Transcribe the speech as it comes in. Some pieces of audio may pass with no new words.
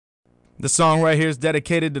The song right here is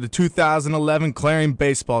dedicated to the 2011 Clarion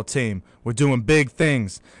baseball team. We're doing big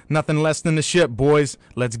things. Nothing less than the ship, boys.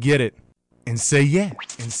 Let's get it. And say yeah,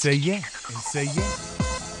 and say yeah, and say yeah.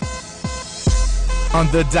 On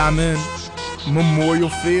the Diamond Memorial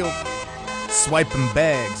Field, swiping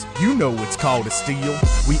bags, you know it's called a steal.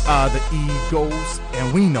 We are the Eagles,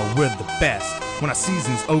 and we know we're the best. When our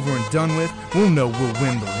season's over and done with, we'll know we'll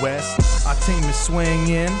win the West. Our team is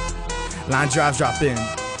swinging, line drives drop in,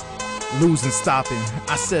 losing stopping.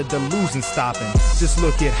 I said the losing stopping. Just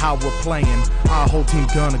look at how we're playing. Our whole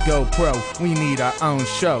team's gonna go pro. We need our own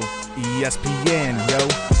show. ESPN, yo.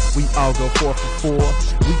 We all go 4 for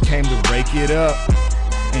 4. We came to rake it up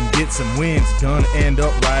and get some wins. Gonna end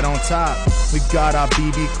up right on top. We got our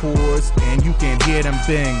BB cores and you can hear them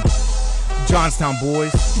bing. Johnstown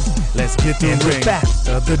boys, let's get the ring. Back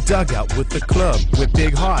of the dugout with the club, with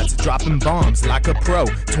big hearts, dropping bombs like a pro.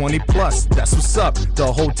 20 plus, that's what's up.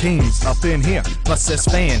 The whole team's up in here. Plus there's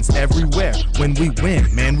fans everywhere. When we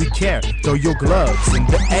win, man, we care. Throw your gloves in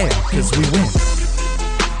the air, cause we win.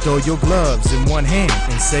 Throw your gloves in one hand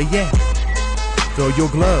and say yeah. Throw your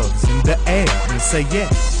gloves in the air and say yeah.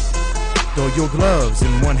 Throw your gloves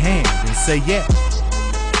in one hand and say yeah.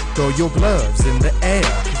 Throw your gloves in the air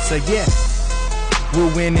and say yeah.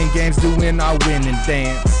 We're winning games, doing our winning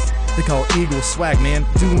dance. They call Eagle swag, man,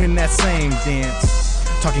 doing that same dance.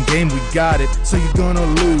 Talking game, we got it, so you're gonna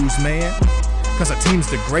lose, man. Cause our team's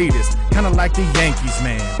the greatest, kinda like the Yankees,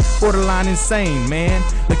 man. Borderline insane, man.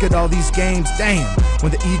 Look at all these games, damn.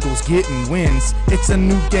 When the Eagles getting wins, it's a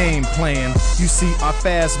new game plan. You see our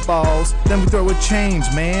fastballs, then we throw a change,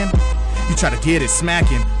 man. You try to get it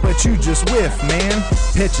smacking, but you just whiff, man.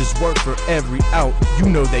 Pitches work for every out, you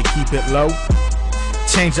know they keep it low.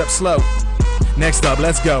 Change up slow. Next up,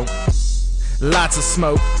 let's go. Lots of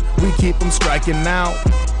smoke, we keep them striking out.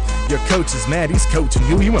 Your coach is mad, he's coaching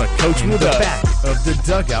you. You wanna coach with us? Back of the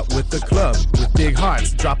dugout with the club, with big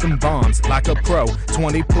hearts, dropping bombs like a pro.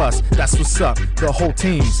 20 plus, that's what's up. The whole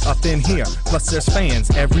team's up in here. Plus there's fans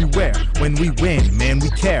everywhere. When we win, man, we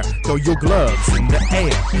care. Throw your gloves in the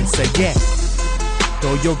air and say yeah.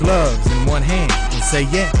 Throw your gloves in one hand and say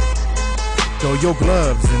yeah. Throw your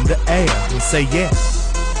gloves in the air and say yeah.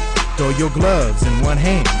 Throw your gloves in one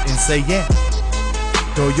hand and say yeah.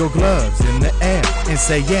 Throw your gloves in the air and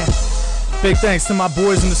say yeah. Big thanks to my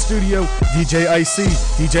boys in the studio, DJ AC,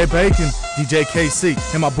 DJ Bacon, DJ KC,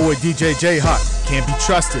 and my boy DJ J Hot. Can't be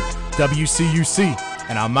trusted, WCUC,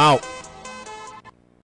 and I'm out.